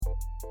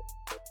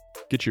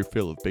Get your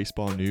fill of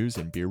baseball news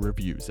and beer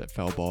reviews at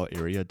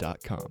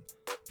foulballarea.com.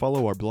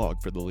 Follow our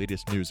blog for the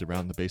latest news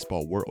around the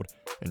baseball world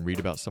and read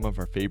about some of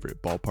our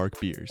favorite ballpark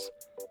beers.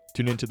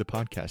 Tune into the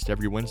podcast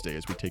every Wednesday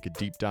as we take a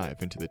deep dive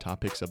into the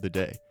topics of the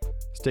day.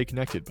 Stay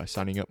connected by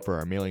signing up for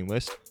our mailing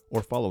list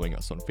or following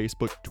us on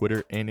Facebook,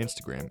 Twitter, and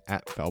Instagram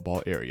at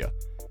foulballarea.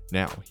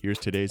 Now, here's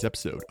today's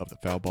episode of the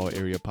Foul Ball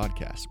Area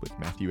podcast with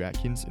Matthew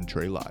Atkins and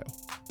Trey Lyle.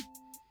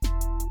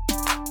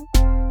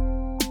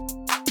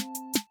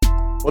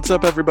 What's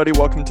up, everybody?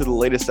 Welcome to the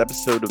latest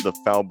episode of the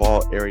Foul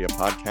Ball Area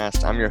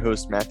podcast. I'm your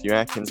host, Matthew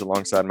Atkins,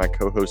 alongside my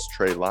co-host,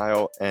 Trey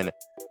Lyle, and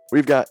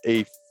we've got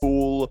a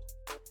full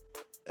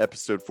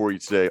episode for you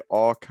today.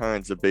 All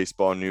kinds of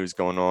baseball news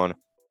going on.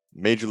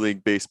 Major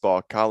League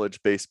Baseball,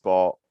 college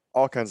baseball,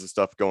 all kinds of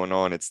stuff going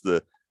on. It's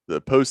the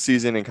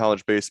postseason in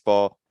college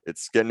baseball.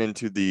 It's getting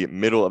into the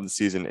middle of the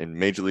season in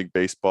Major League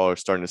Baseball. We're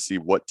starting to see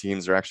what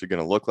teams are actually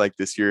going to look like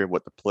this year,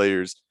 what the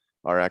players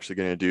are actually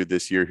going to do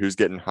this year, who's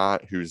getting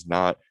hot, who's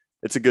not.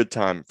 It's a good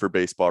time for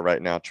baseball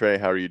right now. Trey,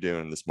 how are you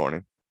doing this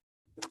morning?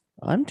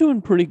 I'm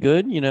doing pretty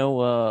good,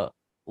 a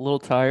little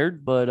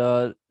tired,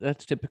 but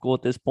that's typical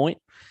at this point.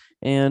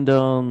 And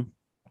I'm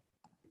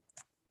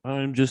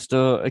just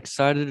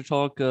excited to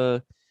talk,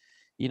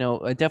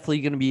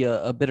 definitely going to be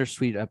a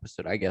bittersweet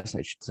episode, I guess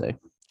I should say.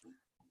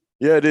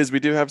 Yeah, it is.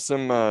 We do have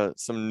some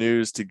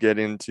news to get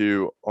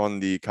into on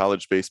the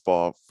college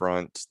baseball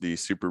front, the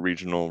super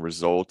regional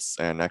results,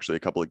 and actually a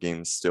couple of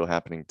games still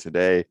happening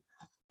today.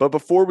 But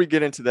before we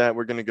get into that,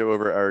 we're going to go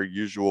over our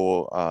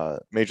usual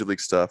Major League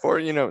stuff, or,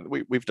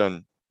 we've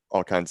done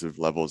all kinds of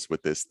levels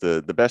with this.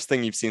 The best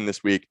thing you've seen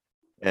this week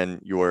and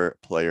your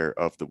player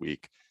of the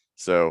week.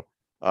 So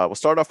we'll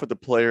start off with the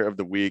player of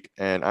the week,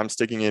 and I'm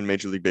sticking in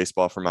Major League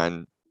Baseball for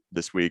mine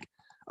this week.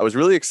 I was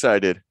really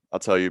excited, I'll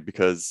tell you,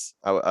 because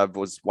I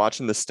was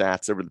watching the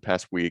stats over the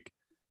past week,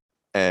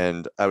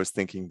 and I was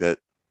thinking that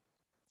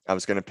I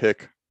was going to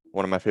pick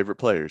one of my favorite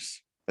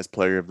players as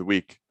player of the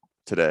week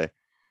today.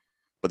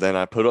 But then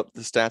I put up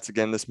the stats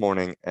again this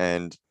morning,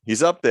 and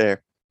he's up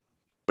there,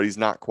 but he's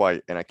not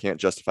quite, and I can't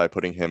justify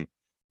putting him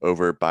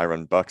over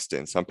Byron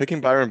Buxton. So I'm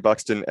picking Byron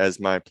Buxton as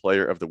my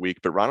player of the week,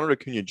 but Ronald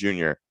Acuna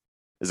Jr.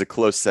 is a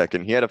close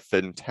second. He had a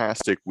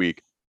fantastic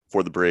week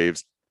for the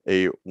Braves,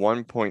 a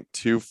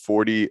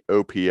 1.240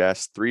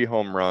 OPS, 3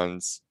 home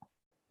runs,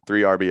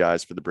 3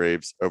 RBIs for the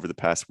Braves over the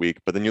past week.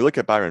 But then you look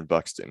at Byron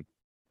Buxton,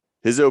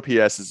 his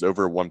OPS is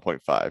over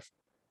 1.5,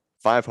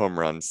 5 home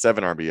runs,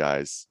 7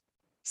 RBIs,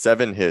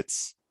 7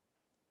 hits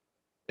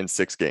in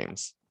 6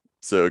 games.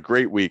 So a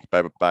great week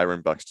by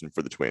Byron Buxton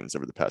for the Twins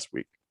over the past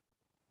week.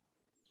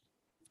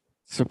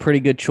 It's a pretty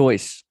good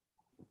choice.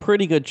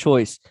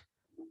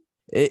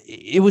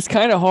 It was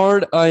kind of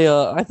hard.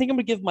 I think I'm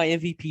gonna give my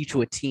MVP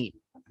to a team.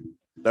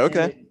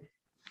 Okay.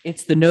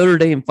 It's the Notre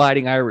Dame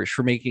Fighting Irish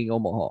for making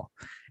Omaha.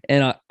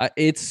 And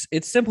it's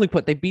simply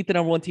put, they beat the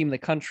number 1 team in the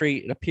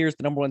country. It appears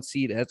the number 1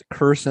 seed has a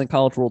curse in the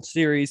College World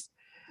Series.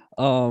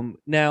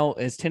 Now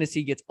as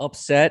Tennessee gets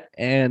upset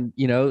and,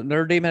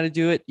 Notre Dame had to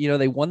do it,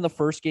 they won the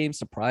first game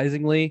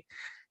surprisingly.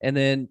 And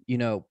then,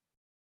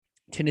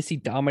 Tennessee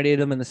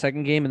dominated them in the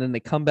second game. And then they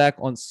come back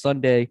on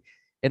Sunday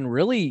and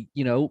really,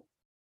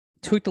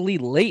 took the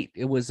lead late.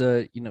 It was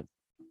I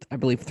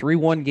believe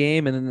 3-1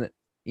 game. And then,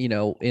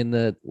 in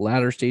the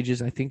latter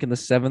stages, I think in the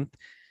 6th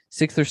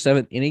or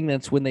 7th inning,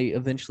 that's when they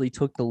eventually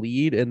took the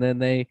lead. And then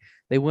they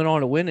went on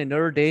to win. And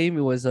Notre Dame,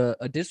 it was a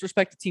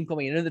disrespected team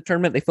coming into the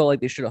tournament. They felt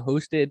like they should have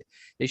hosted.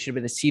 They should have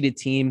been a seeded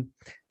team.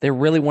 They're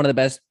really one of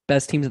the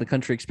best teams in the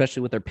country,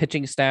 especially with their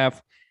pitching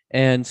staff.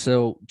 And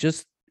so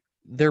just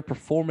their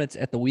performance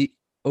at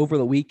over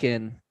the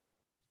weekend,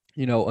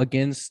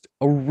 against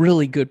a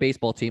really good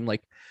baseball team,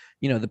 like,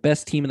 the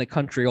best team in the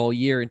country all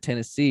year in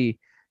Tennessee,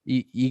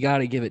 you got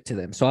to give it to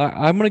them. So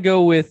I'm going to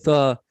go with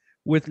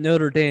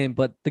Notre Dame,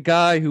 but the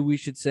guy who we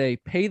should say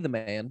pay the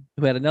man,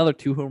 who had another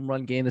 2 home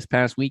run game this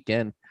past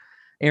weekend,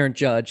 Aaron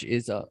Judge,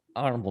 is a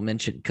honorable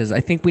mention, because I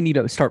think we need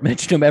to start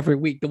mentioning him every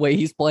week the way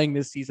he's playing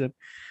this season.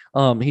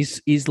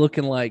 He's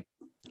looking like,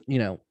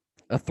 a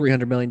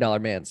 $300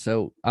 million man.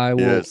 So I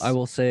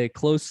will say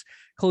close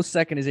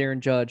second is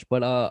Aaron Judge,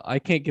 but I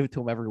can't give it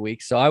to him every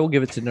week, so I will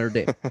give it to Notre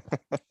Dame.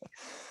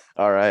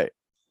 All right.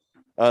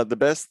 The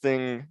best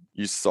thing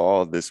you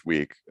saw this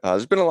week,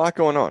 there's been a lot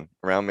going on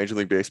around Major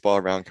League Baseball,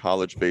 around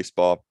college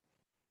baseball.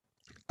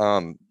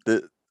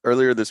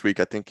 Earlier this week,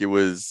 I think it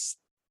was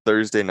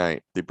Thursday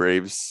night, the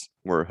Braves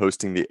were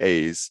hosting the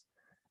A's,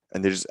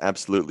 and they just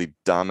absolutely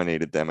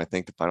dominated them. I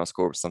think the final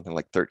score was something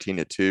like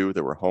 13-2.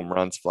 There were home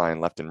runs flying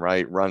left and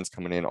right, runs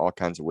coming in all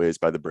kinds of ways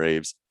by the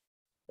Braves.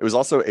 It was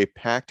also a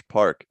packed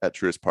park at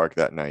Truist Park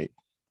that night,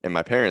 and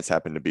my parents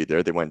happened to be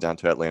there. They went down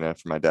to Atlanta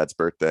for my dad's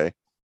birthday.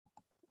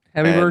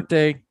 Happy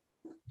birthday.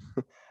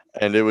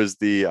 And it was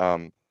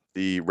the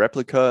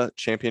replica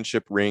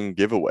championship ring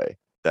giveaway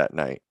that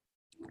night.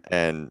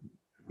 And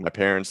my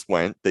parents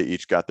went, they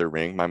each got their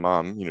ring. My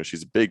mom,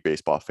 she's a big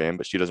baseball fan,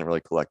 but she doesn't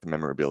really collect the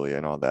memorabilia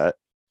and all that.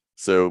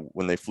 So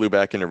when they flew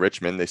back into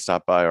Richmond, they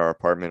stopped by our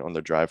apartment on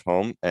their drive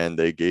home, and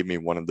they gave me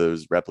one of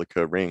those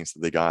replica rings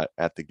that they got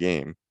at the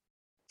game.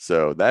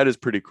 So that is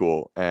pretty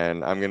cool,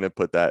 and I'm gonna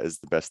put that as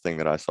the best thing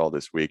that I saw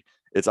this week.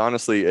 It's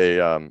honestly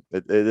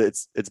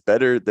it's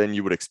better than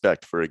you would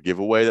expect for a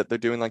giveaway that they're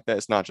doing like that.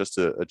 It's not just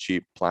a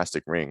cheap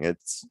plastic ring.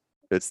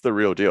 It's the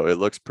real deal. It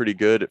looks pretty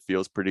good. It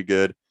feels pretty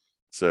good.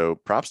 So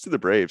props to the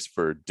Braves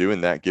for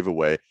doing that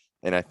giveaway.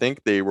 And I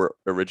think they were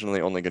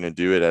originally only going to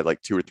do it at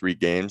like 2 or 3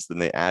 games. Then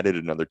they added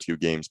another 2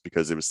 games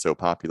because it was so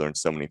popular and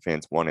so many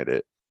fans wanted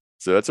it.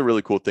 So that's a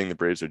really cool thing the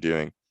Braves are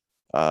doing.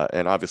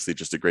 And obviously,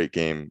 just a great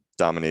game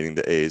dominating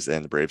the A's,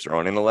 and the Braves are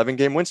on an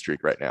 11-game win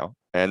streak right now.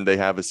 And they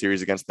have a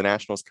series against the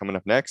Nationals coming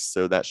up next.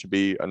 So that should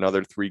be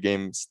another 3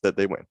 games that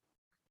they win.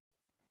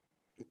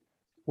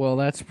 Well,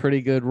 that's a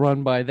pretty good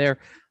run by there.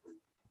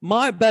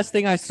 My best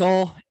thing I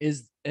saw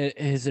is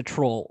a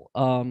troll.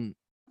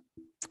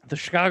 The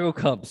Chicago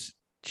Cubs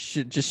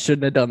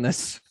shouldn't have done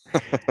this.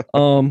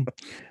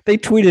 They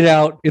tweeted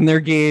out in their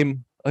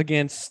game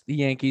against the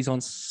Yankees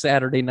on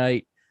Saturday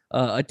night,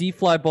 a deep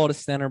fly ball to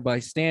center by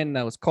Stanton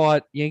that was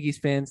caught. Yankees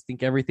fans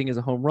think everything is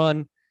a home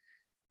run.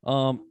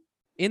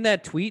 In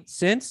that tweet,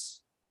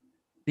 since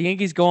the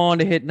Yankees go on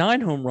to hit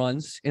 9 home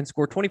runs and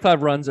score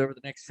 25 runs over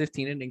the next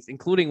 15 innings,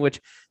 including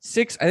which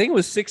 6, I think it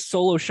was 6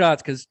 solo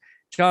shots, because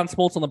John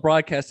Smoltz on the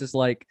broadcast is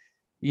like,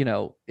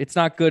 it's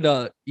not good.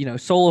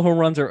 Solo home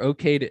runs are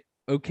okay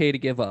to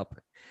give up.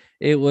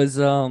 It was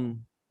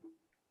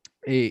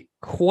a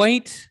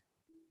quite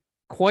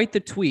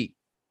the tweet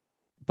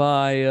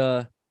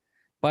by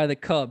the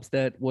Cubs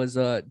that was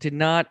did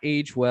not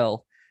age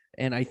well.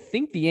 And I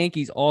think the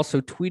Yankees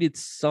also tweeted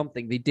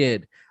something. They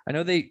did. I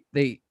know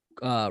they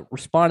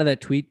responded to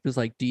that tweet. It was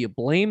like, do you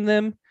blame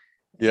them?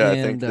 Yeah,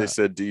 I think they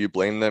said, do you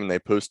blame them? They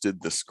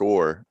posted the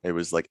score. It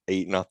was like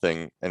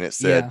 8-0, and it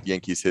said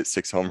Yankees hit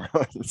 6 home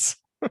runs.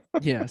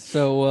 Yeah,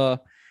 so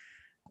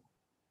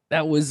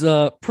that was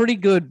pretty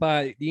good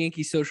by the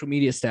Yankees social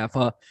media staff.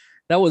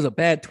 That was a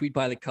bad tweet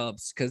by the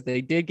Cubs because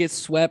they did get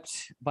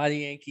swept by the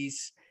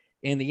Yankees,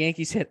 and the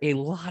Yankees hit a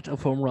lot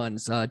of home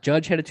runs.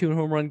 Judge had a 2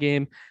 home run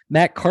game.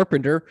 Matt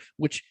Carpenter,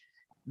 which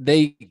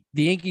the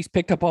Yankees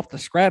picked up off the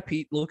scrap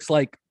heap, looks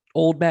like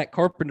old Matt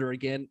Carpenter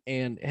again,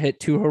 and hit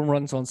 2 home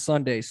runs on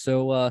Sunday.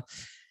 So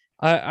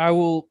I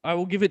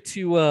will give it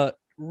to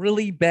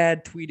really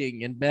bad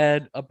tweeting, and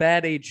a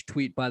bad age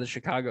tweet by the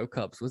Chicago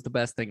Cubs was the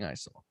best thing I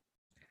saw.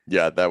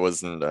 Yeah, that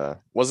wasn't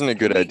a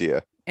good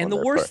idea. And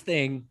the worst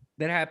thing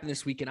that happened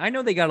this weekend, I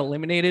know they got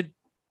eliminated,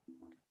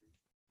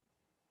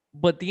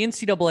 but the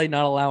NCAA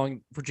not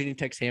allowing Virginia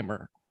Tech's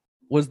hammer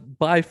was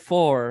by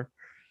far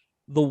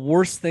the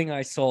worst thing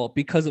I saw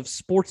because of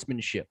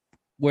sportsmanship.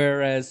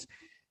 Whereas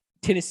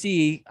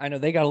Tennessee, I know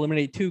they got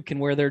eliminated too, can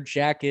wear their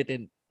jacket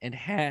and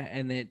hat,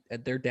 and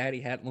their daddy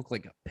hat look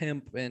like a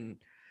pimp, and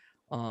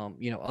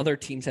other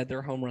teams had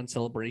their home run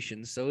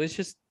celebrations. So it's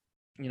just,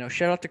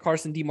 shout out to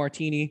Carson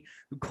DiMartini,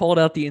 who called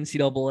out the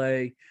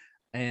NCAA,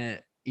 and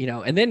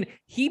then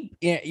he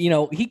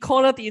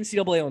called out the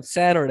NCAA on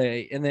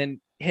Saturday and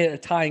then hit a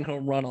tying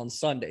home run on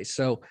Sunday.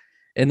 So,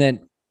 and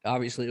then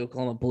obviously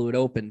Oklahoma blew it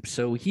open.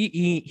 So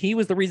he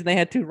was the reason they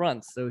had 2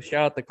 runs. So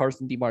shout out to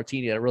Carson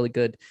DiMartini, a really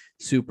good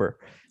super.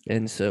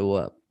 And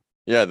so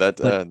that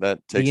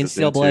takes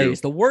the us NCAA into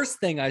is the worst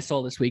thing I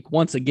saw this week.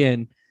 Once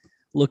again,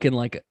 looking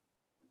like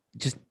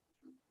just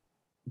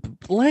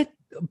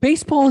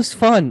baseball is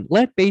fun.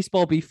 Let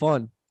baseball be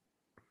fun.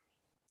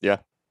 Yeah,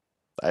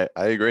 I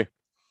agree.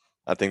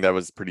 I think that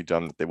was pretty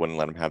dumb that they wouldn't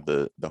let him have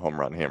the home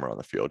run hammer on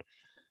the field.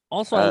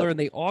 Also, I learned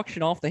they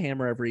auction off the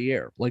hammer every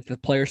year. Like, the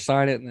players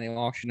sign it and they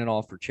auction it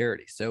off for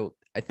charity. So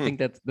I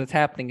think that's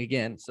happening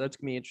again. So that's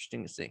gonna be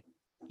interesting to see.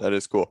 That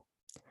is cool.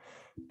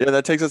 Yeah,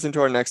 that takes us into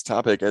our next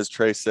topic. As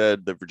Trey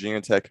said, the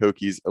Virginia Tech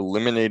Hokies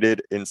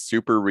eliminated in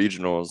super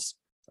regionals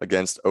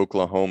against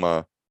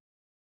Oklahoma.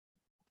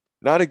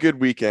 Not a good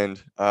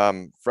weekend.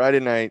 Friday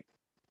night,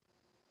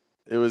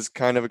 it was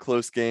kind of a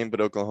close game,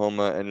 but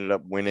Oklahoma ended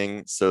up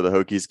winning. So the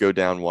Hokies go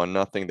down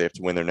 1-0. They have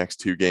to win their next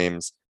 2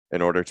 games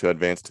in order to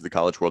advance to the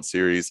College World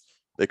Series.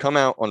 They come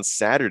out on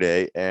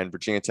Saturday, and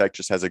Virginia Tech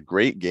just has a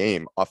great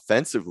game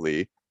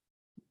offensively.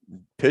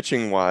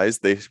 Pitching wise,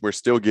 they were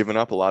still giving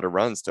up a lot of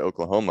runs to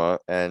Oklahoma.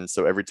 And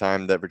so every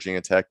time that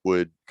Virginia Tech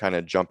would kind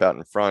of jump out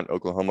in front,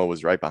 Oklahoma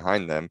was right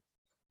behind them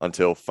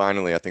until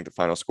finally, I think the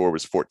final score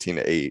was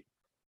 14-8.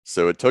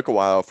 So it took a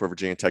while for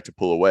Virginia Tech to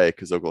pull away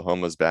because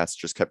Oklahoma's bats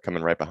just kept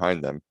coming right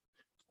behind them.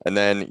 And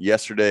then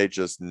yesterday,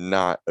 just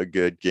not a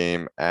good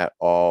game at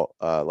all.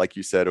 Like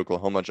you said,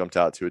 Oklahoma jumped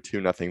out to a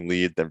 2-0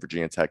 lead. Then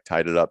Virginia Tech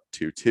tied it up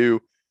 2-2.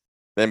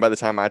 Then by the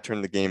time I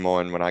turned the game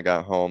on, when I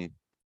got home,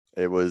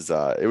 it was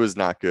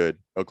not good.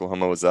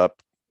 Oklahoma was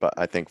up, but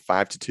I think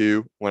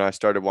 5-2 when I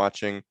started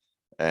watching,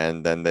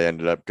 and then they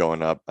ended up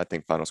going up. I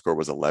think final score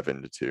was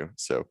 11-2.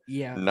 So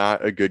yeah,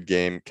 not a good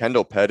game.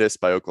 Kendall Pettis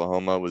by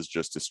Oklahoma was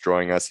just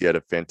destroying us. He had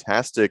a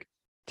fantastic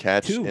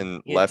catch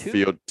in left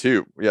field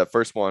too. Yeah,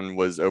 first one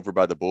was over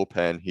by the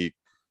bullpen. He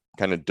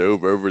kind of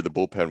dove over the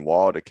bullpen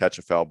wall to catch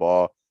a foul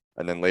ball.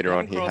 And then later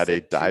on, he had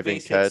a diving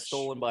catch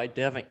stolen by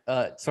Devin.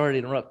 Sorry to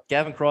interrupt.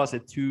 Gavin Cross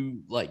had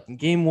 2, like in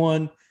game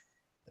 1.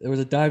 There was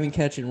a diving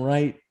catch in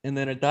right, and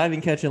then a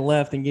diving catch in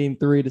left in game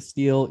 3 to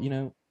steal.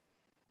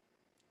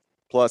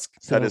 Plus,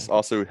 So Pettis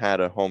also had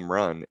a home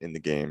run in the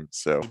game.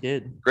 So he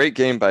did. great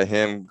game by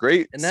him.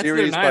 Great And that's their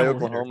series by 9-hole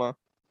hitter. Oklahoma.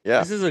 Yeah.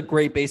 This is a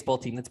great baseball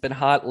team that's been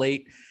hot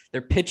late.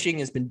 Their pitching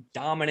has been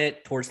dominant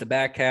towards the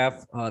back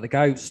half. The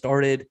guy who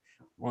started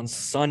on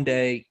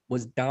Sunday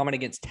was dominant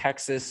against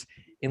Texas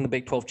in the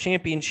Big 12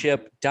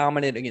 championship,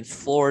 dominant against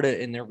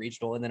Florida in their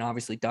regional, and then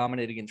obviously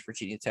dominant against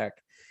Virginia Tech.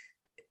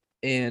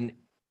 And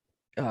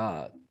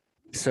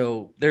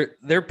so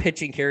their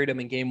pitching carried them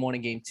in game 1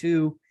 and game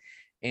 2.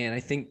 And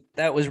I think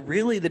that was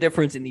really the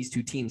difference in these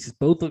two teams, because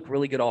both look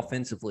really good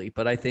offensively.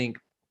 But I think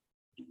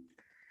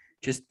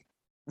just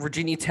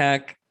Virginia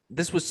Tech,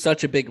 this was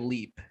such a big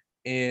leap,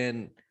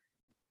 and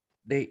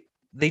they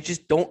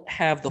just don't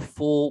have the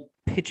full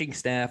pitching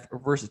staff or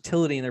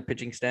versatility in their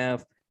pitching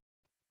staff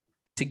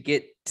to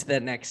get to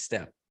that next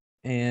step.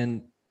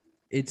 And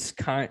it's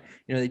they Drew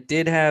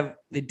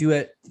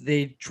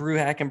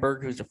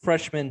Hackenberg, who's a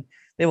freshman.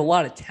 They have a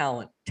lot of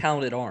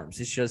talented arms.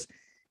 It's just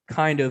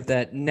kind of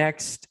that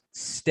next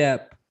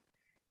step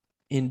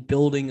in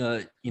building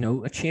a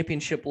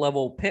championship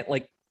level pit.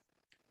 Like,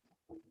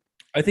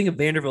 I think of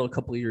Vanderbilt a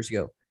couple of years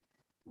ago.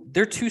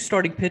 Their two of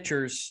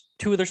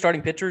their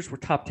starting pitchers were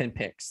top 10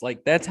 picks.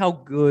 Like, that's how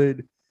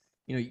good,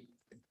 you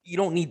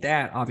don't need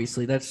that.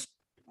 Obviously, that's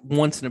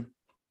once in a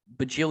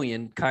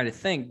bajillion kind of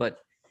thing, but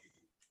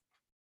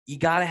you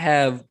got to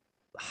have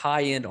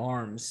high-end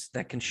arms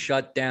that can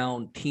shut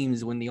down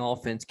teams when the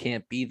offense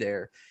can't be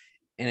there.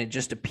 And it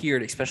just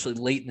appeared, especially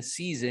late in the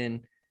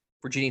season,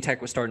 Virginia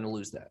Tech was starting to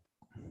lose that.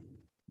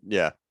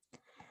 Yeah.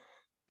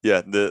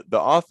 Yeah. The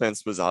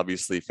offense was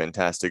obviously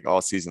fantastic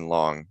all season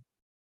long.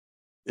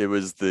 It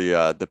was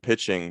the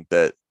pitching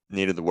that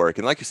needed the work.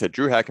 And like you said,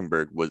 Drew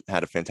Hackenberg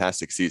had a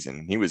fantastic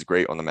season. He was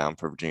great on the mound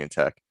for Virginia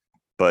Tech,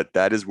 but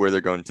that is where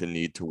they're going to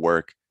need to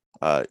work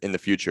in the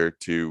future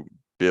to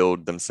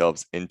build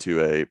themselves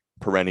into a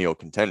perennial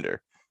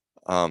contender.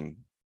 And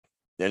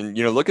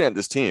looking at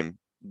this team,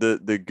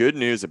 the good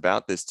news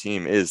about this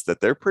team is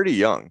that they're pretty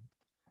young.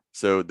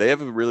 So they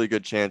have a really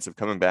good chance of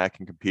coming back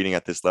and competing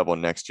at this level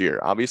next year.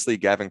 Obviously,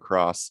 Gavin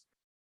Cross,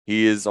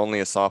 he is only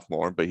a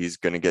sophomore, but he's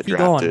going to get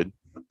drafted.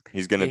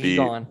 He's going to be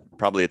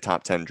probably a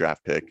top 10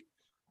 draft pick.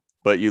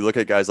 But you look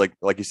at guys like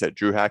you said,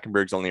 Drew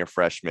Hackenberg's only a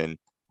freshman.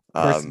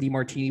 Carson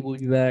DiMartini will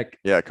be back.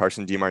 Yeah,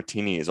 Carson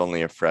DiMartini is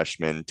only a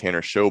freshman.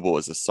 Tanner Schobel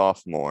is a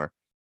sophomore.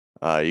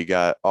 You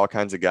got all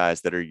kinds of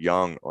guys that are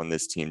young on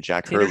this team.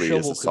 Jack Hurley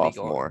is a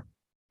sophomore.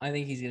 I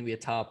think he's going to be a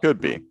top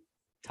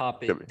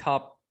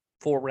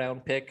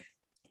 4-round pick,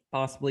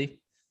 possibly.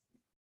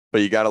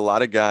 But you got a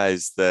lot of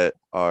guys that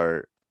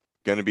are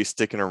going to be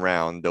sticking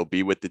around. They'll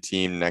be with the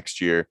team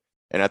next year.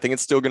 And I think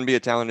it's still going to be a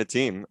talented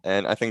team.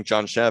 And I think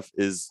John Sheff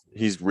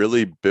he's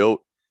really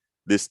built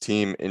this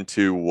team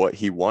into what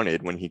he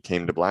wanted when he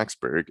came to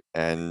Blacksburg.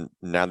 And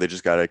now they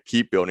just got to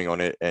keep building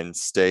on it and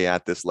stay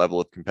at this level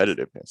of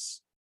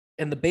competitiveness.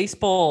 And the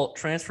baseball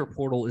transfer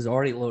portal is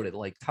already loaded.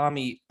 Like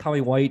Tommy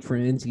White from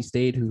NC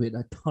State, who hit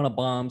a ton of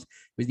bombs,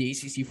 was the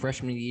ACC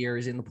Freshman of the Year,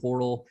 is in the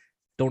portal.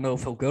 Don't know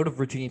if he'll go to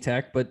Virginia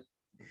Tech, but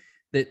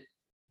the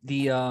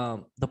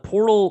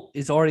portal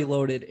is already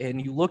loaded.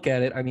 And you look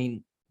at it, I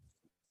mean,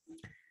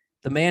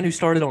 the man who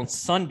started on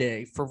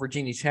Sunday for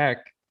Virginia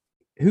Tech,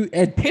 who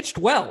had pitched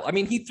well. I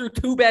mean, he threw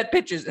 2 bad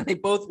pitches, and they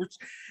both were,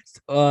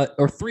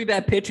 or 3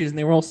 bad pitches, and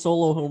they were all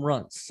solo home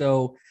runs.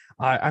 So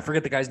I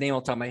forget the guy's name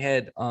off the top of my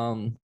head,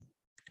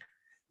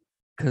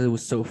 because it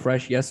was so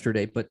fresh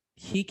yesterday. But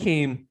he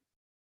came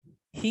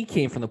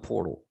from the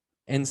portal,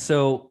 and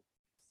so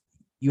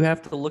you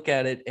have to look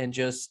at it and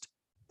just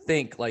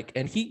think like.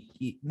 And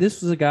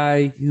this was a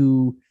guy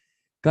who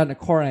got in a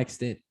car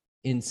accident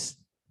in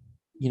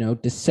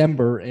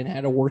December and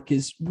had to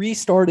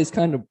restart his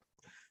kind of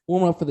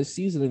warm up for the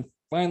season, and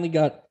finally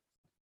got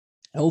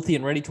healthy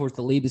and ready towards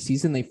the late of the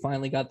season. They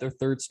finally got their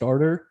 3rd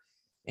starter,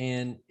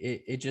 and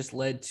it just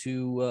led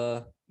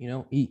to,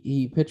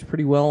 he pitched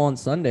pretty well on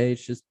Sunday.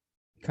 It's just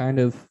kind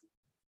of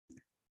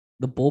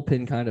the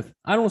bullpen I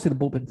don't want to say the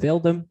bullpen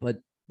failed them, but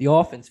the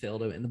offense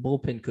failed them, and the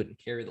bullpen couldn't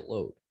carry the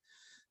load.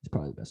 It's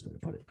probably the best way to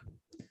put it.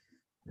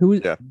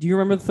 Do you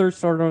remember the 3rd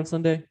starter on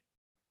Sunday?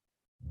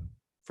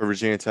 For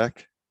Virginia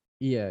Tech?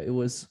 Yeah, it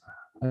was.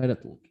 I'd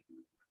have to look.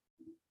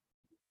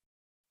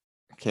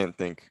 I can't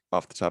think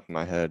off the top of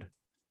my head.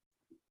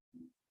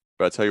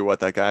 But I tell you what,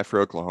 that guy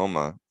for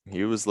Oklahoma,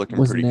 he was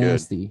looking pretty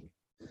nasty.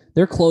 Good.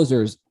 Their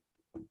closer's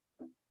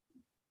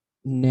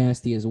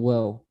nasty as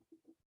well.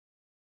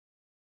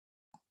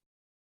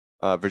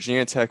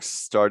 Virginia Tech's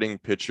starting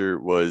pitcher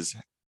was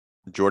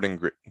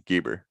Jordan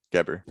Geber.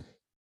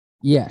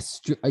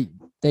 Yes,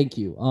 thank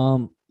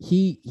you.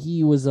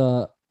 He was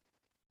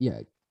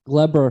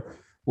Gleber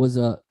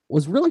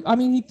was really. I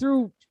mean, he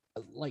threw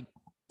like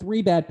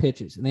 3 bad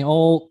pitches, and they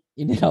all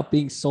ended up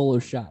being solo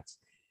shots.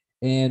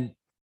 And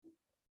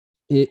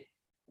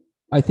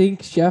I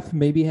think Sheff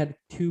maybe had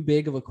too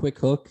big of a quick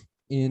hook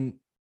in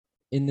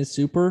the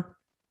super.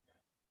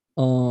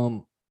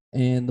 And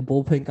the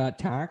bullpen got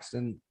taxed,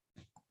 and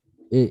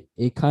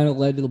it kind of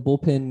led to the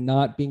bullpen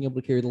not being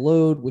able to carry the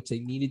load, which they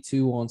needed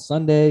to on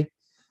Sunday.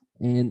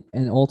 And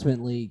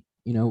ultimately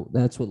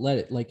that's what led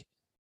it. Like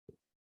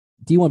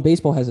D1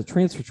 baseball has a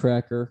transfer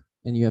tracker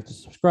and you have to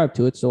subscribe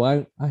to it. So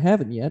I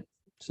haven't yet.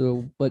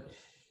 So, but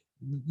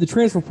the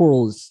transfer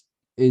portal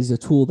is a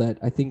tool that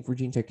I think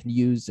Virginia Tech can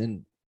use,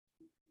 and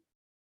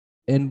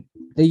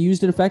they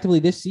used it effectively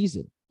this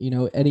season.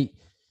 Eddie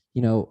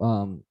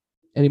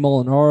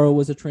Molinaro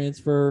was a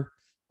transfer.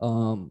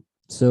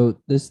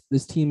 So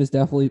this team has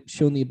definitely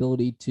shown the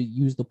ability to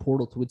use the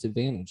portal to its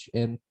advantage,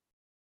 and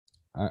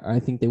I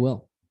think they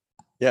will.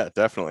 Yeah,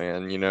 definitely.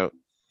 And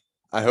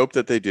I hope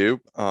that they do.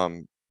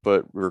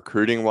 But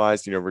recruiting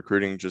wise,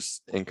 recruiting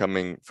just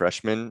incoming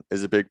freshmen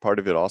is a big part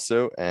of it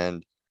also.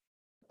 And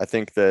I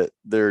think that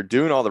they're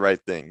doing all the right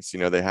things.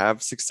 They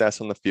have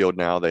success on the field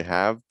now. They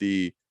have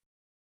the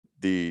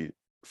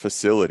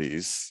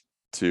facilities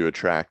to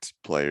attract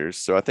players.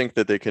 So I think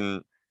that they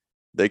can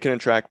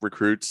attract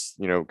recruits,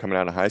 coming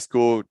out of high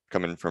school,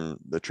 coming from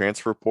the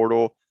transfer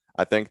portal.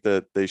 I think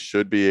that they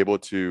should be able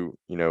to,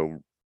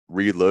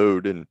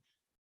 reload and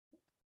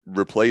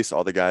replace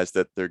all the guys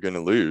that they're going to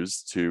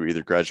lose to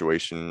either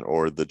graduation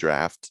or the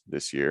draft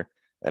this year.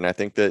 And I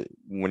think that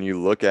when you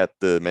look at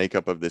the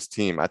makeup of this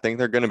team, I think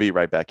they're going to be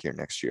right back here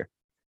next year.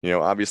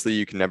 Obviously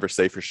you can never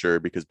say for sure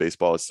because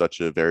baseball is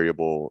such a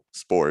variable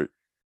sport,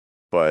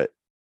 but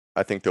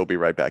I think they'll be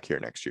right back here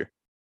next year.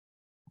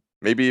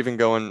 Maybe even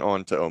going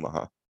on to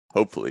Omaha.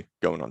 Hopefully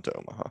going on to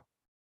Omaha.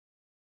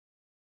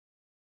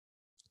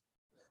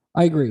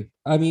 I agree.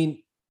 I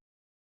mean,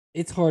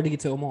 it's hard to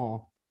get to Omaha.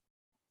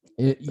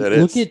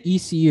 Look at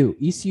ECU.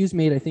 ECU's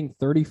made, I think,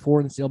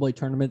 34 NCAA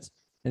tournaments,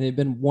 and they've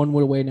been one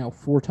win away now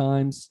 4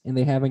 times, and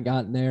they haven't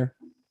gotten there.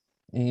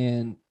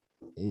 And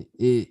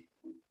and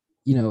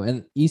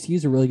ECU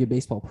is a really good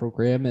baseball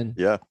program. And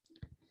yeah,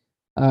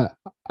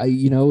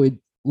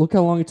 look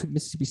how long it took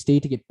Mississippi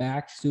State to get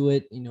back to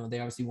it. They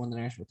obviously won the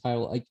national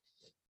title. Like,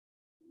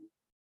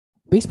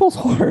 baseball's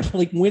hard.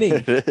 Like,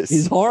 winning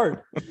is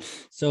hard.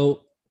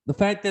 So the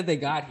fact that they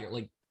got here,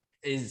 like,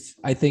 is,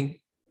 I think,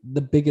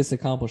 the biggest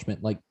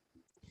accomplishment. Like,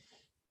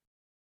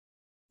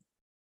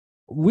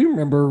 we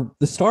remember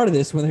the start of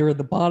this when they were at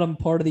the bottom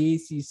part of the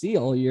ACC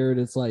all year, and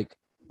it's like,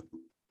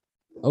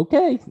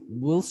 okay,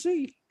 we'll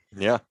see.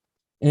 Yeah.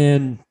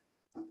 And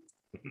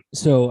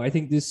so I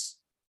think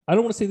I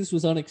don't want to say this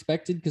was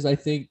unexpected because I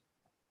think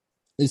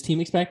this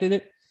team expected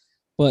it,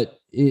 but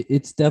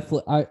it's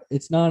definitely,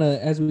 it's not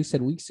as we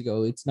said weeks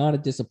ago, it's not a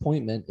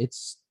disappointment.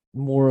 It's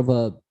more of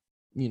a,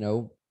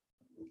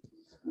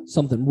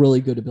 something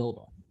really good to build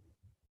on.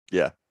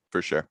 Yeah,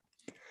 for sure.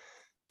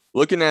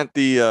 Looking at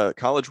the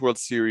College World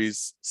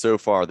Series so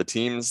far, the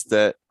teams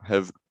that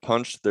have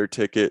punched their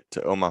ticket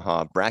to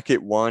Omaha,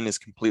 bracket 1 is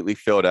completely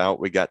filled out.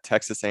 We got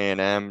Texas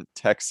A&M,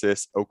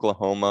 Texas,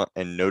 Oklahoma,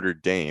 and Notre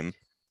Dame.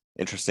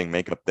 Interesting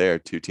makeup there.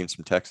 2 teams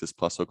from Texas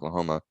plus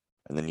Oklahoma,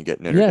 and then you get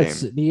Notre Dame.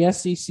 Yes,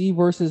 the SEC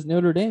versus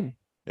Notre Dame.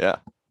 Yeah,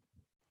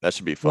 that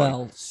should be fun.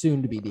 Well,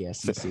 soon to be the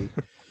SEC.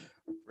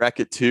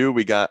 Bracket 2,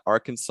 we got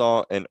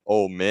Arkansas and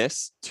Ole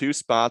Miss. 2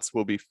 spots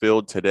will be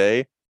filled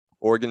today.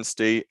 Oregon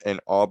State and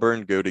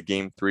Auburn go to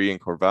game 3 in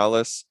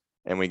Corvallis,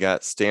 and we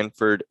got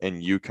Stanford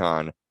and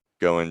UConn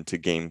going to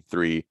game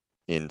 3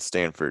 in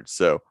Stanford.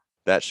 So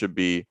that should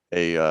be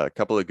a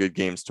couple of good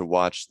games to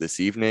watch this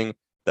evening.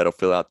 That'll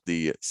fill out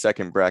the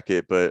second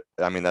bracket, but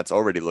I mean, that's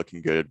already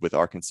looking good with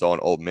Arkansas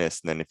and Ole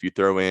Miss. And then if you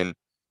throw in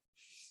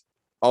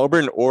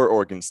Auburn or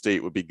Oregon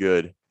State would be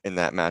good in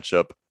that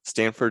matchup.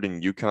 Stanford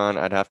and UConn,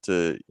 I'd have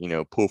to,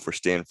 pull for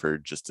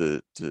Stanford just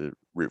to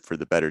root for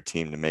the better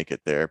team to make it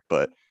there.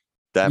 But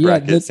that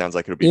bracket sounds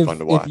like it'll be fun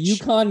to watch. If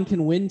UConn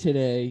can win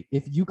today,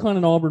 if UConn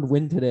and Auburn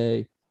win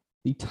today,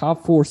 the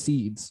top 4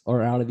 seeds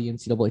are out of the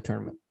NCAA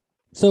tournament.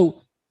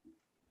 So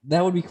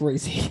that would be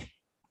crazy.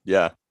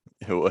 Yeah,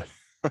 it would.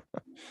 But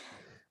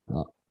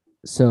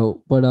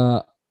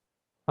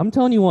I'm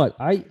telling you what,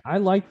 I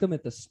liked them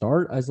at the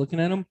start. I was looking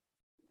at them.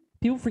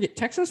 People forget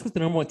Texas was the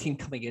number 1 team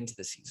coming into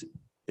the season.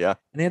 Yeah.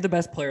 And they had the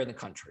best player in the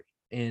country.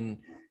 And,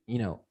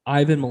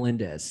 Ivan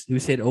Melendez,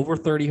 who's hit over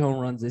 30 home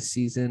runs this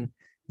season,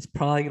 is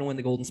probably going to win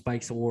the Golden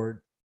Spikes Award.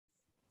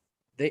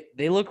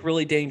 They look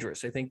really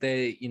dangerous. I think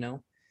they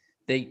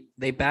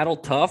battle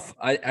tough.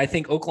 I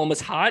think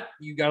Oklahoma's hot.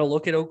 You got to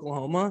look at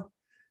Oklahoma.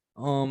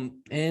 And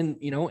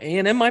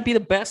A&M might be the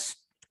best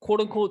quote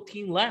unquote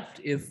team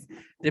left if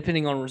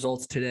depending on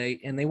results today.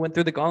 And they went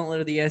through the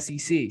gauntlet of the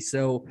SEC.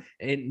 So,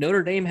 and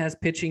Notre Dame has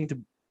pitching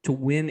to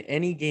win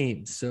any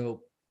game.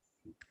 So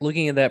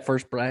looking at that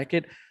first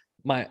bracket,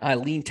 I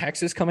lean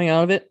Texas coming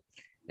out of it.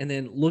 And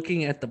then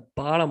looking at the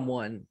bottom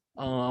one,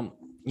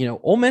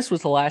 Ole Miss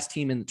was the last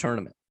team in the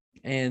tournament,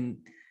 and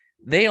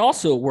they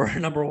also were a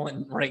number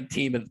 1 ranked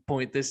team at the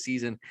point this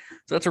season.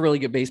 So that's a really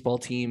good baseball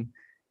team.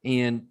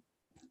 And,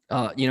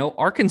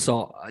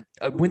 Arkansas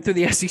went through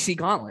the SEC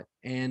gauntlet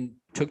and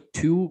took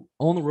 2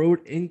 on the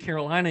road in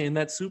Carolina in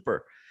that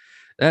super.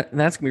 That's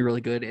going to be really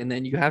good. And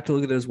then you have to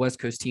look at those West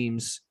Coast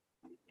teams.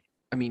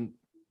 I mean,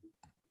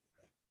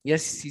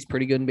 yes, he's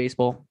pretty good in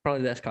baseball,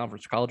 probably the best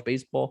conference for college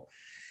baseball.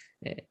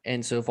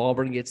 And so if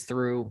Auburn gets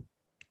through,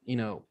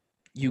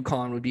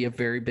 UConn would be a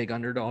very big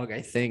underdog,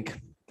 I think.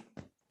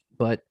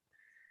 But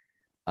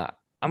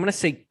I'm gonna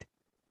say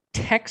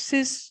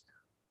Texas,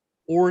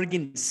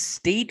 Oregon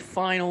State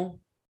final,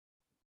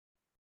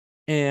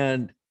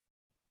 and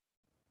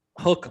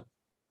hook 'em.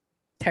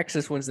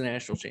 Texas wins the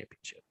national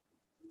championship.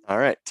 All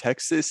right,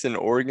 Texas and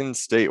Oregon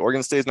State.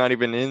 Oregon State is not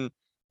even in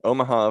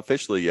Omaha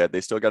officially yet.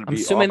 They still got to I'm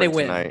beat assuming they Auburn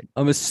win. tonight.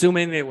 I'm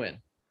assuming they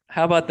win.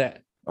 How about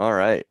that? All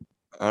right.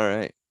 All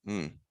right.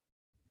 I'm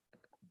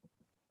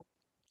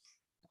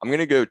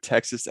gonna go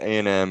Texas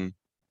A&M,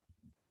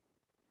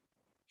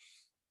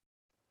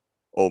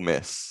 Ole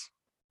Miss.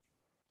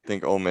 I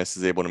think Ole Miss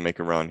is able to make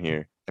a run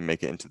here and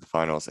make it into the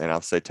finals, and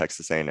I'll say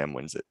Texas A&M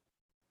wins it.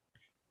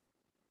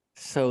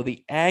 So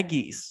the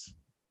Aggies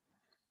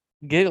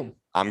get them.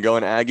 I'm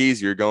going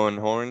Aggies. You're going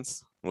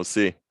Horns. We'll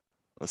see.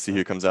 Let's see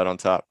who comes out on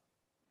top.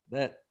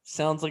 That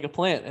sounds like a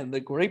plan. And the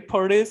great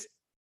part is,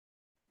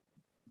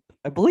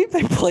 I believe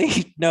they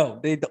played. No,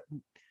 they don't.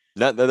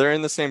 No, they're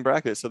in the same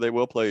bracket, so they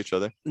will play each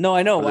other. No,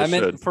 I know. Or they I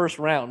meant should. the first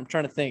round. I'm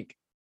trying to think.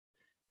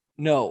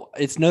 No,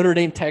 it's Notre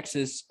Dame,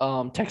 Texas,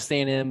 Texas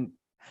A&M,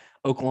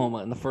 Oklahoma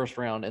in the first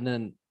round, and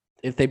then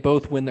if they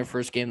both win their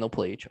first game, they'll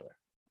play each other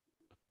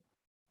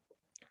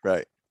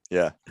Right.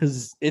 Yeah.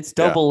 because it's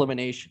double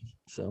elimination.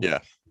 So Yeah.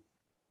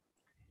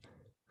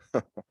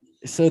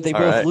 so if they All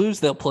both right. lose,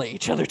 they'll play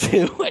each other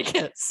too. I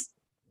guess.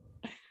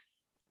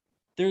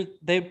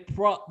 They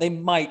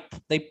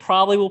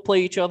probably will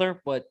play each other,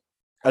 but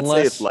I'd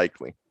say it's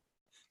likely.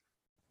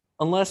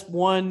 unless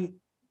one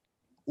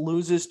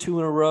loses 2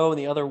 in a row and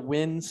the other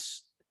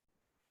wins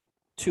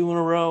 2 in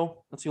a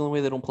row, that's the only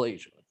way they don't play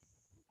each other.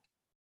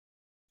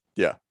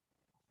 Yeah.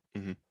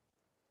 Mhm.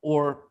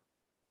 Or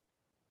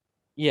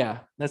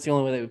that's the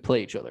only way they would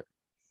play each other.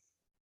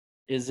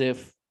 Is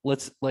if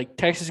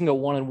Texas can go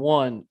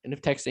 1-1, and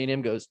if Texas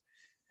A&M goes,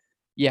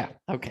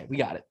 okay, we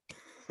got it.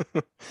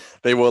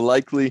 They will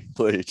likely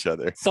play each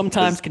other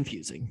Sometimes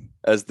confusing.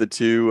 as the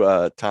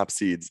two top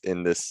seeds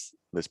in this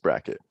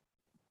bracket.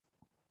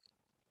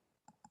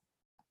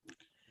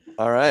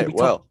 All right. Should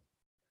we Well. talk-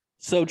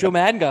 So Joe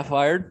Madden got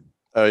fired.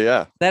 Oh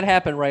yeah. That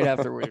happened right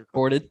after we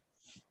recorded.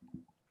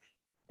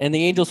 And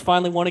the Angels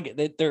finally won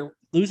again. Their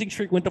losing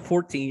streak went to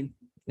 14,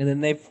 and then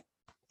they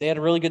had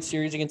a really good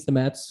series against the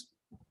Mets.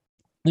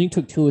 I think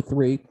took 2 or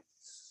 3.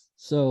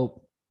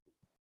 So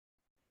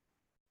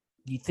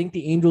you think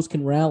the Angels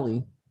can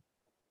rally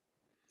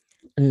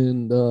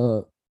and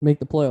make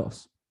the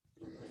playoffs?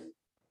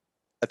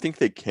 I think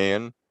they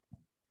can.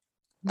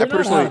 They're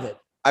not out of it.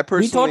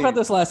 We talked about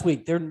this last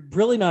week. They're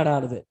really not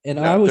out of it. And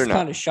No, I was they're not.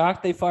 kind of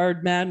shocked they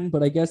fired Madden,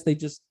 but I guess they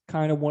just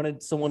kind of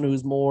wanted someone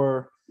who's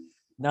more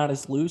not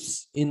as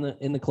loose in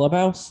the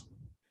clubhouse.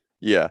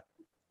 Yeah.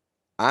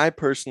 I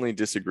personally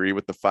disagree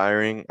with the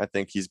firing. I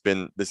think he's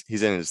in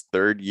his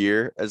 3rd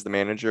year as the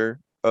manager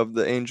of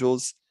the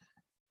Angels,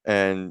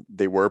 and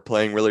they were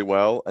playing really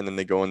well, and then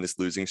they go on this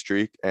losing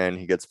streak and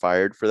he gets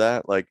fired for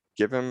that. Like,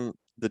 give him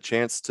the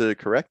chance to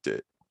correct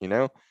it, you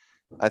know?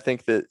 I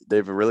think that they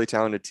have a really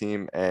talented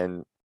team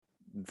and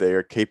they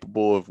are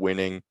capable of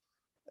winning,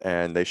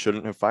 and they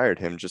shouldn't have fired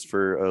him just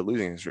for a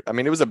losing streak. I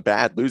mean, it was a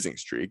bad losing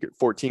streak.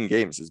 14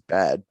 games is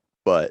bad,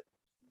 but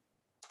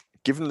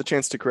give him the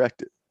chance to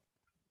correct it.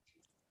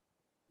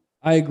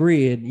 I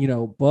agree.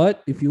 And,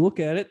 but if you look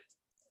at it,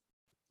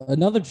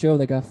 another Joe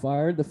that got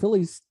fired, the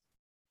Phillies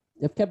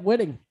have kept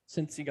winning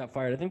since he got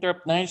fired. I think they're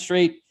up 9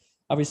 straight,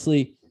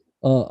 obviously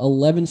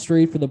 11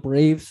 straight for the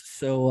Braves.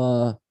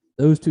 So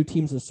those two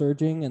teams are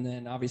surging. And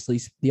then obviously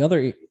the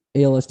other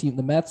ALS team,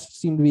 the Mets,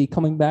 seem to be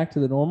coming back to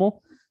the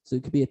normal. So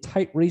it could be a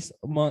tight race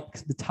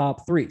amongst the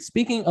top 3.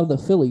 Speaking of the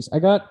Phillies, I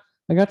got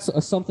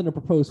something to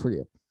propose for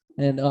you.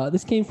 And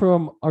this came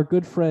from our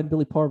good friend,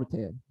 Billy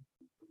Parvitan.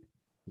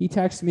 He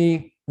texted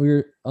me.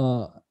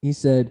 He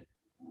said,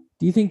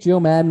 "Do you think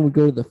Joe Madden would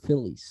go to the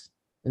Phillies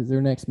as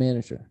their next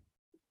manager?"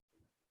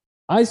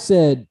 I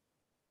said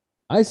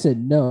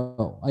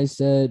no. I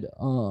said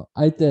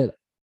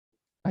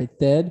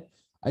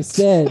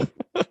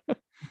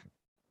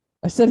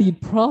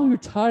he'd probably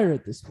retire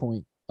at this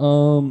point.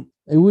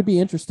 It would be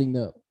interesting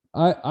though.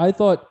 I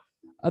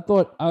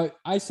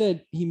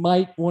said he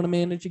might want to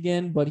manage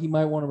again, but he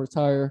might want to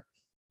retire.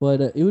 But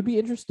it would be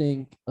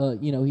interesting.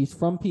 He's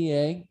from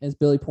PA, as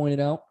Billy pointed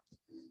out.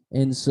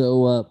 And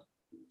so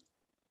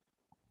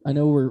I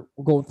know we're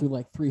going through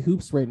like 3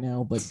 hoops right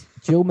now, but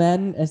Joe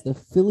Madden as the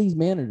Phillies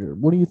manager,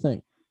 what do you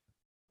think?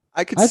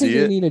 I think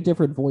they need a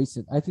different voice.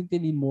 I think they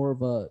need more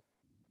of a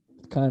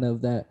kind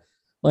of that,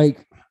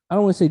 like, I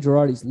don't want to say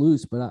Girardi's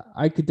loose, but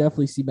I could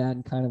definitely see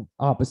Madden kind of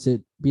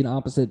being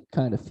opposite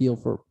kind of feel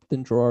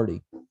than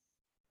Girardi.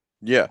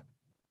 Yeah.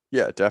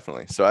 Yeah,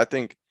 definitely. So I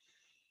think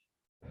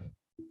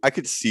I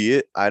could see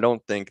it. I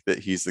don't think that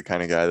he's the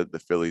kind of guy that the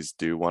Phillies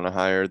do want to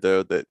hire,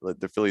 though. That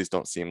the Phillies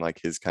don't seem like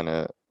his kind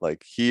of,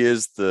 like, he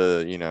is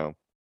the,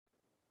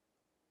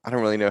 I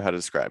don't really know how to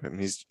describe him.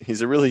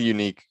 He's a really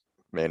unique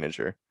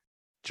manager,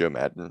 Joe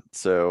Madden.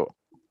 So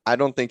I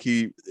don't think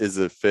he is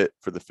a fit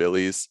for the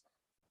Phillies.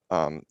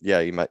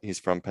 He's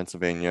from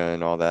Pennsylvania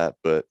and all that,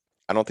 but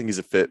I don't think he's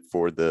a fit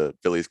for the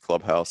Phillies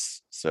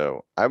clubhouse.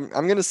 So I'm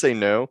gonna say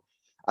no.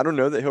 I don't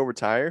know that he'll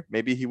retire.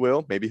 Maybe he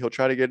will. Maybe he'll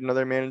try to get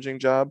another managing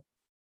job.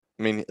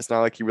 I mean, it's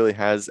not like he really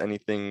has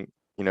anything,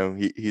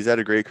 he's had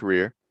a great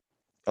career.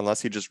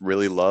 Unless he just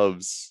really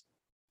loves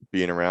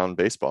being around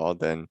baseball,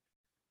 then,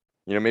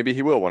 maybe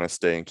he will want to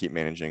stay and keep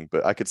managing,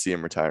 but I could see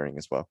him retiring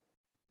as well.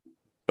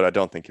 But I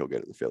don't think he'll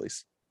get to the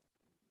Phillies.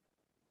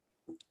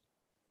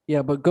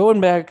 Yeah, but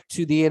going back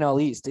to the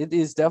NL East, it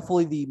is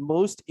definitely the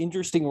most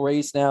interesting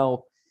race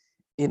now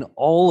in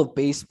all of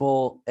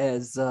baseball,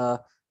 as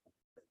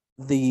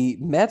the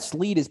Mets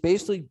lead is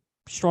basically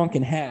shrunk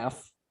in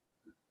half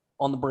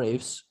on the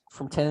Braves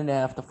from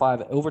 10.5 to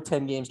 5, over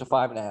 10 games to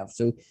 5.5.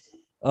 So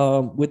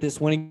with this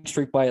winning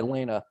streak by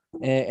Atlanta,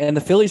 and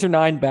the Phillies are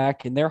 9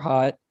 back and they're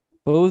hot.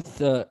 Both,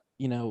 the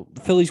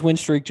Phillies win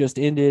streak just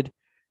ended,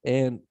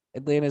 and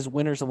Atlanta's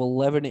winners of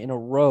 11 in a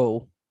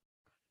row.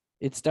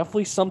 It's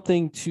definitely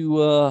something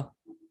to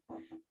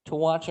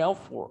watch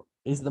out for.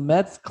 Is the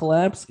Mets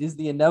collapse? Is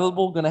the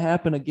inevitable going to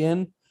happen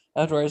again?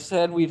 After I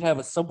said we'd have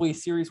a Subway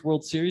Series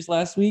World Series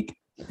last week,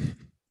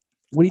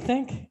 what do you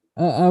think?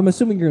 I'm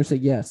assuming you're going to say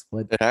yes,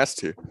 but it has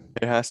to.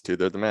 It has to.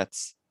 They're the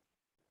Mets.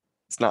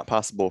 It's not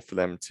possible for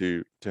them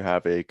to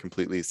have a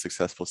completely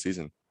successful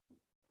season.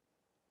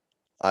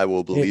 I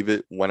will believe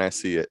it when I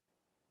see it.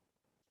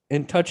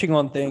 And touching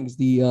on things,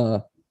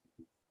 the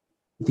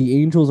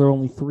Angels are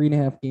only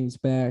 3.5 games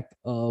back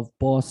of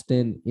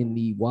Boston in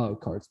the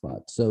wild card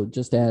spot. So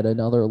just add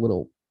another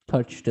little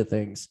touch to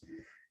things.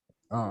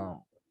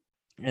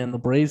 And the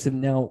Braves have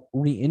now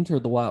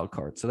re-entered the wild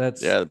card. So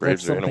the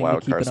Braves are in a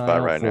wild card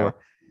spot right now.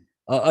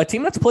 A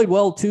team that's played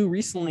well too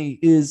recently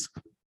is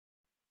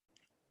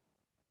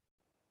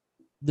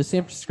the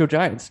San Francisco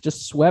Giants.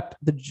 Just swept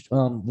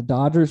the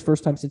Dodgers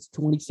first time since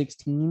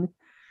 2016.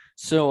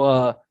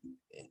 So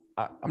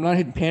I'm not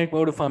hitting panic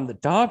mode if I'm the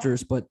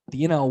Dodgers, but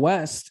the NL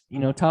West,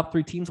 top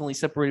 3 teams only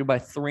separated by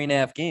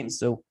 3.5 games.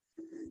 So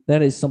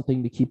that is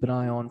something to keep an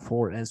eye on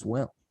for as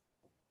well.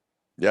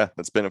 Yeah,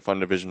 that's been a fun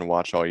division to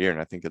watch all year.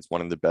 And I think it's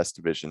one of the best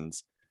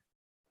divisions,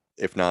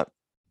 if not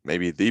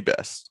maybe the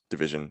best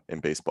division in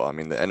baseball. I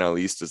mean, the NL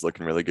East is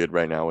looking really good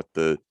right now with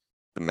the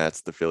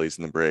Mets, the Phillies,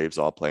 and the Braves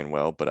all playing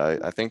well. But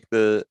I think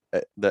the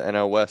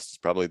NL West is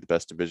probably the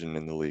best division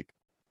in the league.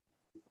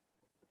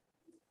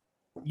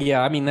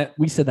 Yeah, I mean,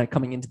 we said that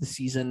coming into the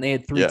season. They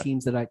had 3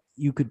 teams that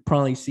you could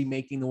probably see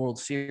making the World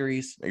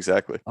Series.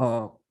 Exactly.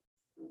 But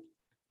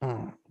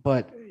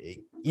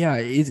yeah,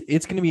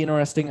 it's going to be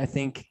interesting. I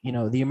think,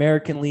 the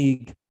American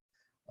League,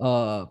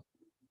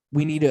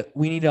 we need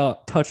to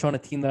touch on a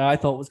team that I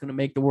thought was going to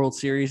make the World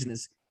Series and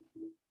is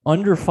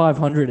under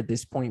 500 at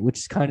this point, which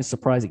is kind of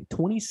surprising.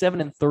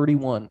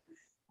 27-31.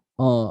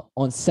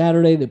 On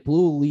Saturday, they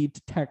blew a lead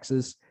to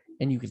Texas,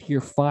 and you could hear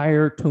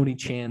 "Fire Tony"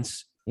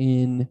 chants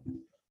in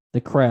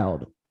the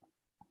crowd.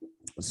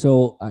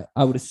 So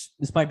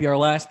this might be our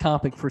last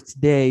topic for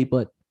today,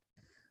 but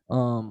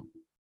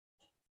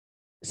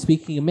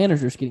speaking of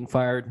managers getting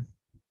fired,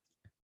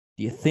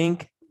 do you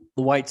think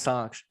the White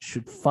Sox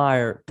should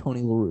fire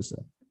Tony La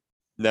Russa?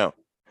 No,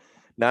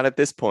 not at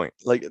this point.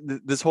 Like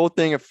this whole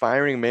thing of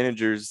firing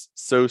managers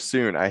so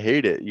soon, I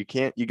hate it.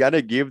 You got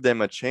to give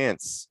them a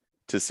chance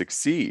to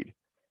succeed.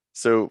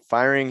 So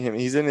firing him,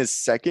 he's in his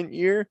 2nd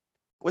year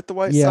with the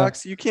White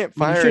Sox. You can't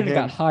fire him. He shouldn't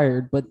have got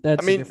hired, but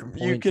that's a different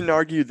point. You can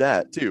argue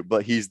that too,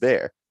 but he's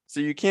there. So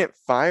you can't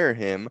fire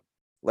him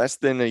less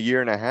than a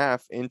year and a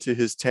half into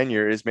his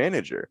tenure as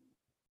manager.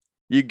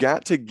 You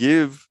got to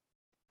give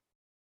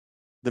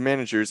the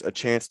managers a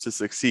chance to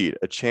succeed,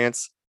 a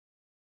chance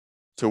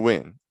to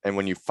win. And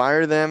when you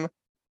fire them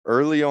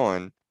early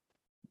on,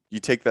 you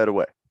take that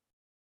away.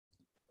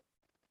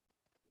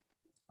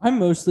 I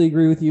mostly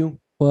agree with you,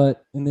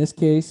 but in this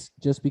case,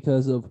 just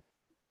because of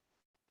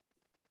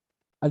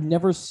I've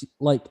never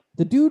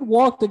the dude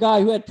walked the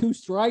guy who had 2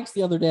 strikes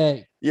the other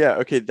day. Yeah,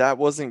 okay, that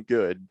wasn't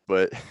good,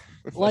 but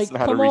that's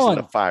not a reason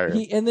to fire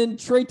him. And then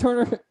Trey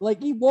Turner,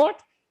 he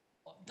walked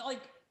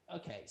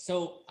okay.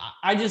 So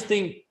I just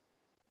think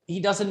he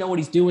doesn't know what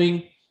he's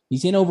doing.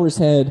 He's in over his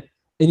head,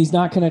 and he's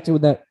not connected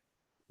with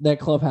that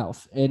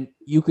clubhouse. And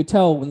you could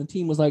tell when the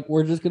team was like,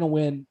 "We're just gonna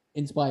win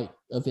in spite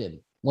of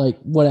him,"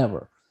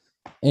 whatever.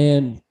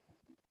 And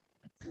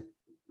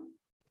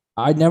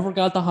I never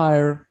got the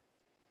hire.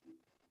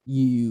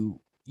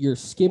 You're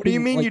skipping. What do you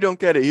mean you don't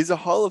get it? He's a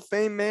Hall of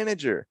Fame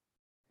manager.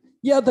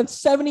 Yeah, that's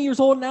 70 years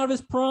old and out of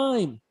his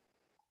prime.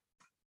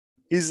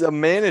 He's a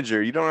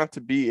manager. You don't have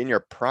to be in your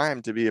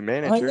prime to be a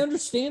manager. I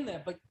understand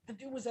that, but the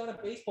dude was out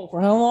of baseball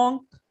for how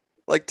long?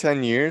 Like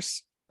 10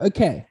 years.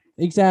 Okay,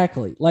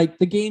 exactly.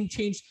 The game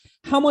changed.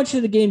 How much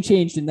did the game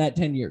change in that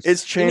 10 years?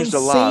 It's changed a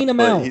lot,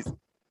 but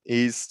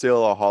he's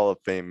still a Hall of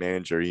Fame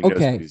manager. He knows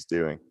what he's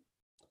doing.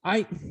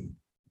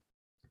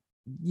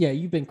 Yeah,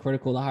 you've been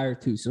critical of the hire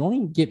too, so don't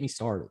even get me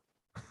started.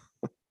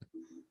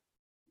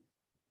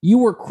 You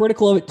were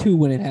critical of it too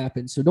when it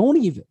happened, so don't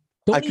even.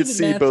 I could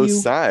see both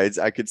sides.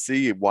 I could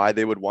see why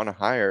they would want to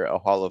hire a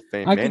Hall of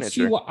Fame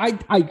manager.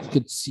 I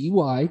could see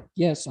why.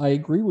 Yes, I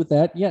agree with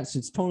that. Yes,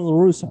 it's Tony La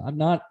Russa. I'm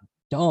not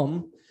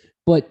dumb,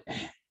 but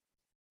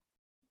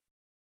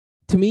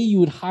to me, you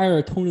would hire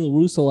a Tony La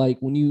Russa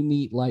when you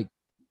need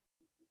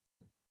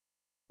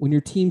when your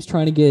team's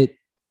trying to get,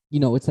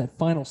 it's that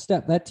final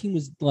step. That team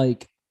was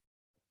like,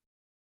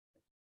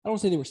 I don't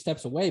say they were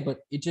steps away, but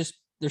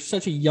they're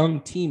such a young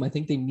team. I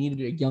think they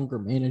needed a younger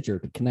manager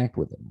to connect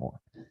with it more.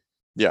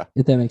 Yeah.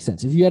 If that makes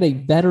sense. If you had a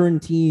veteran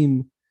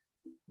team,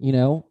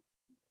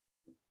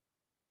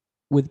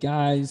 with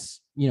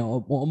guys, a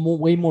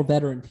way more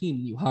veteran team,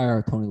 you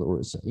hire Tony La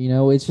Russa.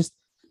 It's just.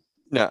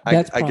 No,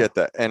 I get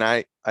that. And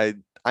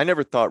I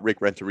never thought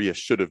Rick Renteria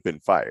should have been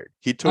fired.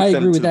 He took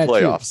them to the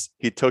playoffs.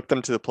 He took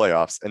them to the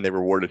playoffs and they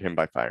rewarded him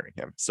by firing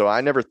him. So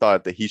I never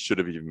thought that he should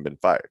have even been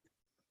fired.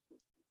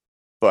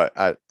 But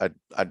I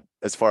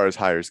as far as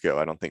hires go,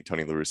 I don't think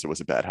Tony La Russa was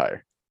a bad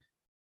hire.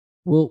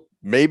 Well,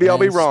 maybe I'll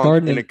be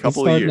wrong in a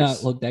couple of years.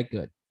 Not look that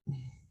good.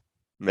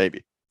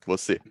 Maybe. We'll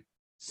see.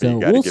 So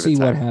we'll see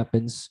what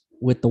happens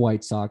with the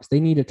White Sox. They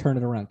need to turn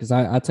it around because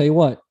I'll tell you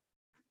what,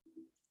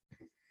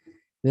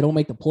 they don't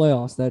make the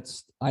playoffs.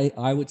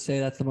 I would say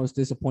that's the most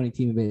disappointing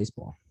team in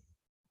baseball.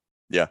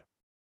 Yeah,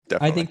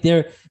 definitely. I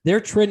think they're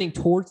trending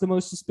towards the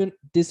most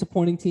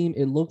disappointing team.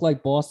 It looked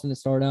like Boston to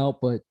start out,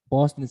 but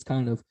Boston has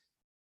kind of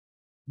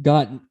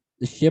gotten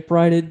the ship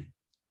righted,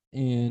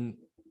 and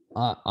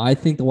I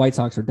think the White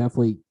Sox are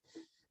definitely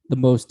the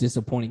most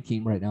disappointing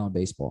team right now in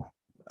baseball.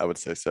 I would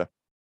say so.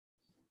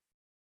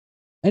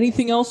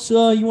 Anything else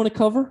you want to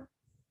cover?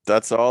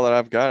 That's all that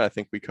I've got. I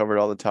think we covered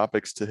all the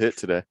topics to hit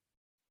today.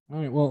 All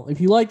right. Well,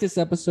 if you like this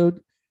episode,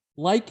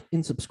 like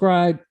and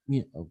subscribe,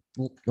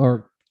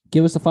 or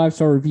give us a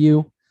 5-star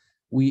review.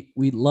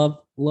 We'd love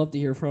to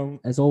hear from.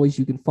 As always,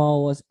 you can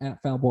follow us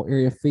at Foul Ball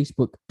Area,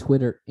 Facebook,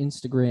 Twitter,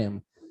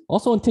 Instagram,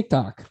 also on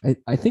TikTok.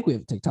 I think we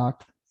have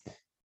TikTok.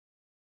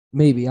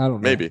 Maybe, I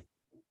don't know. Maybe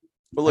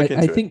we'll look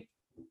into it. I think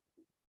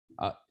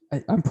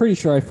I'm pretty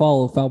sure I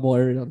follow Foul Ball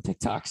Area on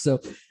TikTok. So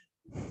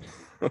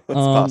it's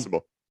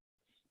possible.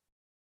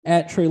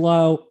 At Trey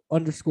Lau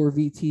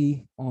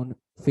 _VT on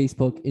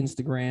Facebook,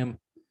 Instagram,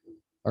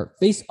 or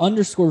that's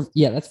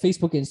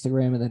Facebook,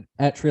 Instagram, and then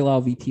at Trey Lau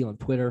VT on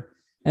Twitter,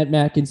 at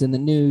Mackins in the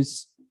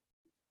News.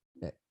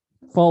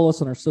 Follow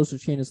us on our social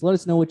channels. Let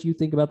us know what you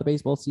think about the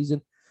baseball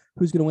season,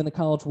 who's going to win the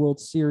College World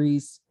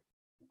Series.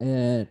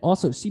 And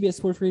also, CBS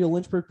Sports Radio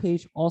Lynchburg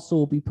page also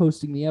will be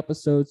posting the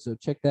episode, so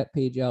check that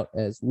page out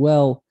as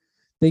well.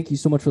 Thank you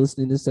so much for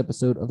listening to this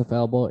episode of the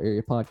Foul Ball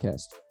Area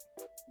Podcast.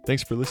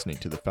 Thanks for listening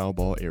to the Foul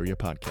Ball Area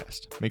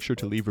Podcast. Make sure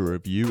to leave a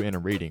review and a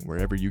rating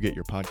wherever you get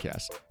your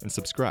podcasts, and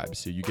subscribe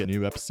so you get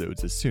new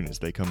episodes as soon as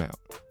they come out.